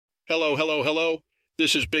Hello, hello, hello.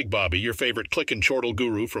 This is Big Bobby, your favorite click and chortle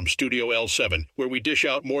guru from Studio L7, where we dish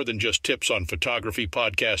out more than just tips on photography,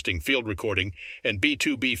 podcasting, field recording, and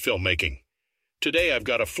B2B filmmaking. Today I've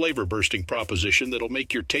got a flavor-bursting proposition that'll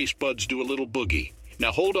make your taste buds do a little boogie.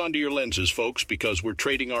 Now hold on to your lenses, folks, because we're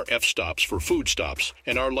trading our f-stops for food stops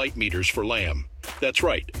and our light meters for lamb. That's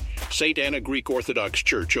right. St. Anna Greek Orthodox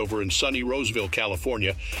Church over in sunny Roseville,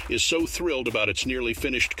 California, is so thrilled about its nearly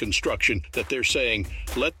finished construction that they're saying,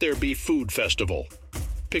 "Let there be food festival."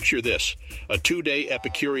 Picture this, a 2-day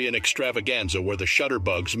Epicurean extravaganza where the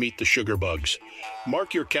shutterbugs meet the sugar bugs.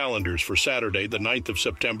 Mark your calendars for Saturday, the 9th of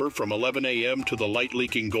September from 11 a.m. to the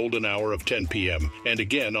light-leaking golden hour of 10 p.m., and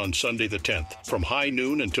again on Sunday the 10th, from high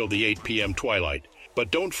noon until the 8 p.m. twilight.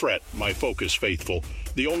 But don't fret, my Focus faithful.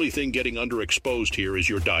 The only thing getting underexposed here is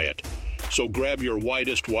your diet. So grab your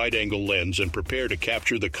widest wide-angle lens and prepare to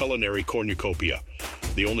capture the culinary cornucopia.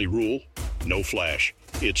 The only rule? No flash.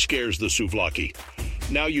 It scares the souvlaki.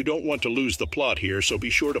 Now you don't want to lose the plot here, so be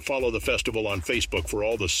sure to follow the festival on Facebook for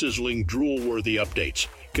all the sizzling, drool-worthy updates.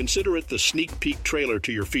 Consider it the sneak peek trailer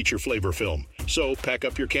to your feature flavor film. So pack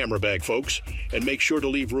up your camera bag, folks, and make sure to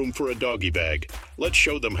leave room for a doggy bag. Let's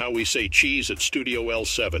show them how we say cheese at Studio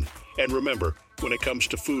L7. And remember, when it comes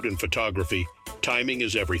to food and photography, timing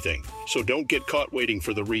is everything. So don't get caught waiting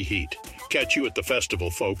for the reheat. Catch you at the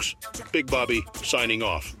festival, folks. Big Bobby, signing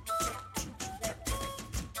off.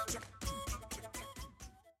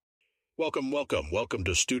 Welcome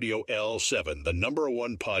to Studio L7, the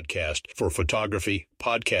 #1 podcast for photography,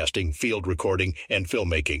 podcasting, field recording, and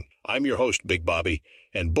filmmaking. I'm your host, Big Bobby,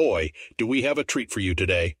 and boy, do we have a treat for you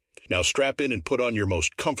today. Now strap in and put on your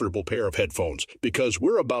most comfortable pair of headphones, because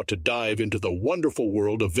we're about to dive into the wonderful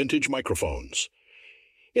world of vintage microphones.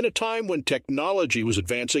 In a time when technology was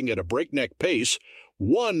advancing at a breakneck pace,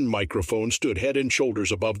 one microphone stood head and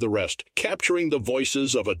shoulders above the rest, capturing the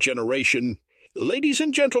voices of a generation. Ladies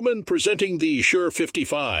and gentlemen, presenting the Shure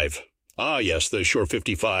 55. Ah, yes, the Shure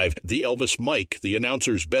 55, the Elvis mic, the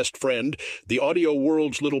announcer's best friend, the audio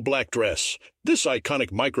world's little black dress. This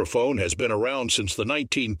iconic microphone has been around since the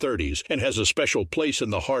 1930s and has a special place in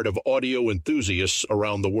the heart of audio enthusiasts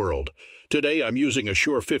around the world. Today, I'm using a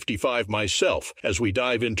Shure 55 myself as we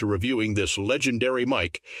dive into reviewing this legendary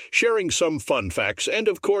mic, sharing some fun facts, and,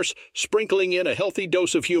 of course, sprinkling in a healthy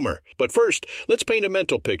dose of humor. But first, let's paint a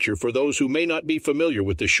mental picture for those who may not be familiar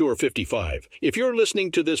with the Shure 55. If you're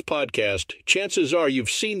listening to this podcast, chances are you've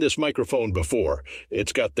seen this microphone before.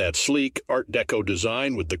 It's got that sleek Art Deco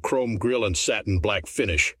design with the chrome grille and satin black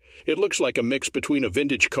finish. It looks like a mix between a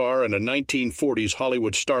vintage car and a 1940s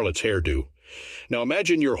Hollywood starlet's hairdo. Now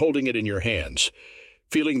imagine you're holding it in your hands,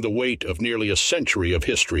 feeling the weight of nearly a century of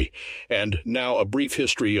history, and now a brief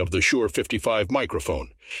history of the Shure 55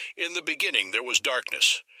 microphone. In the beginning, there was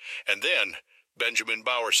darkness, and then Benjamin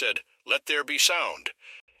Bauer said, "Let there be sound."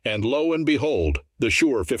 And lo and behold, the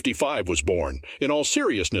Shure 55 was born. In all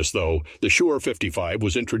seriousness, though, the Shure 55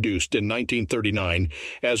 was introduced in 1939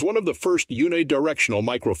 as one of the first unidirectional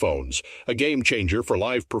microphones, a game-changer for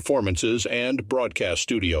live performances and broadcast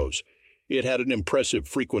studios. It had an impressive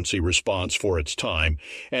frequency response for its time,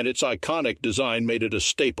 and its iconic design made it a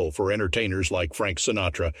staple for entertainers like Frank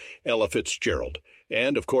Sinatra, Ella Fitzgerald,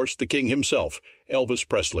 and, of course, the king himself, Elvis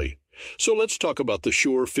Presley. So let's talk about the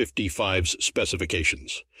Shure 55's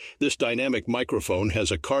specifications. This dynamic microphone has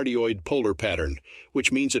a cardioid polar pattern,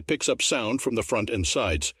 which means it picks up sound from the front and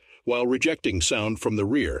sides, while rejecting sound from the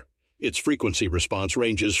rear. Its frequency response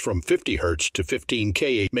ranges from 50 Hz to 15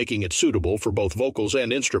 kHz, making it suitable for both vocals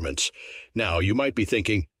and instruments. Now, you might be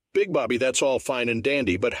thinking, Big Bobby, that's all fine and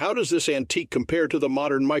dandy, but how does this antique compare to the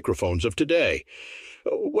modern microphones of today?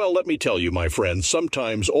 Well, let me tell you, my friends,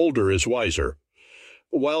 sometimes older is wiser.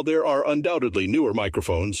 While there are undoubtedly newer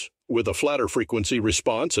microphones with a flatter frequency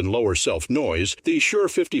response and lower self-noise, the Shure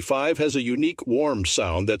 55 has a unique warm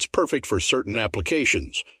sound that's perfect for certain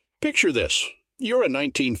applications. Picture this. You're a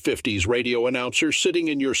 1950s radio announcer sitting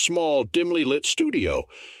in your small, dimly lit studio.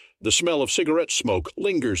 The smell of cigarette smoke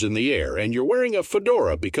lingers in the air, and you're wearing a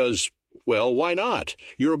fedora because, well, why not?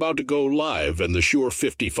 You're about to go live, and the Shure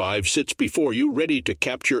 55 sits before you, ready to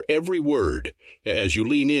capture every word. As you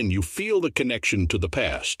lean in, you feel the connection to the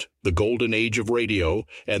past, the golden age of radio,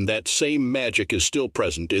 and that same magic is still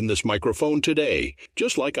present in this microphone today,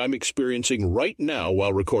 just like I'm experiencing right now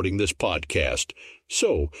while recording this podcast.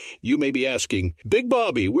 So, you may be asking, Big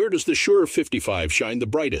Bobby, where does the Shure 55 shine the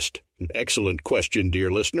brightest? An excellent question, dear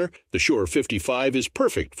listener. The Shure 55 is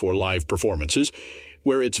perfect for live performances,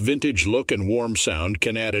 where its vintage look and warm sound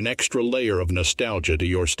can add an extra layer of nostalgia to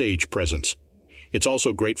your stage presence. It's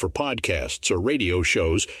also great for podcasts or radio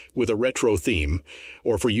shows with a retro theme,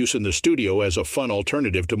 or for use in the studio as a fun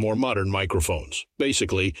alternative to more modern microphones.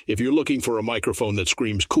 Basically, if you're looking for a microphone that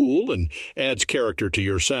screams cool and adds character to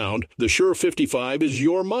your sound, the Shure 55 is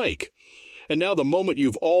your mic. And now the moment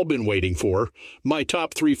you've all been waiting for, my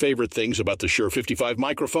top 3 favorite things about the Shure 55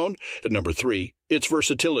 microphone. At number 3, its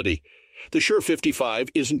versatility. The Shure 55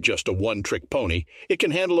 isn't just a one-trick pony. It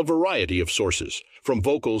can handle a variety of sources, from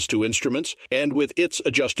vocals to instruments, and with its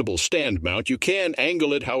adjustable stand mount, you can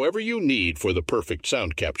angle it however you need for the perfect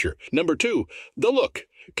sound capture. Number 2, the look.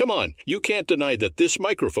 Come on, you can't deny that this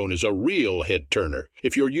microphone is a real head-turner.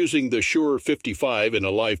 If you're using the Shure 55 in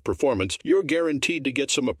a live performance, you're guaranteed to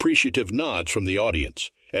get some appreciative nods from the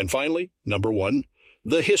audience. And finally, number 1,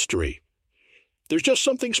 the history. There's just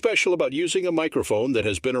something special about using a microphone that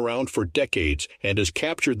has been around for decades and has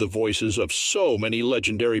captured the voices of so many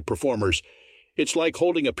legendary performers. It's like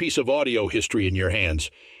holding a piece of audio history in your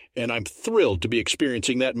hands, and I'm thrilled to be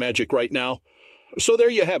experiencing that magic right now. So there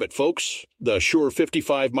you have it, folks. The Shure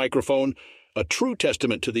 55 microphone, a true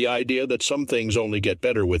testament to the idea that some things only get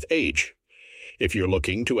better with age. If you're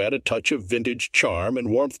looking to add a touch of vintage charm and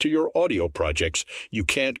warmth to your audio projects, you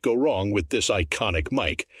can't go wrong with this iconic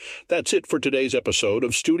mic. That's it for today's episode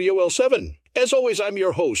of Studio L7. As always, I'm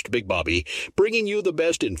your host, Big Bobby, bringing you the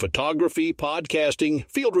best in photography, podcasting,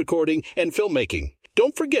 field recording, and filmmaking.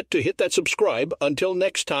 Don't forget to hit that subscribe. Until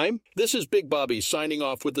next time, this is Big Bobby signing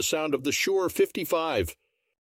off with the sound of the Shure 55.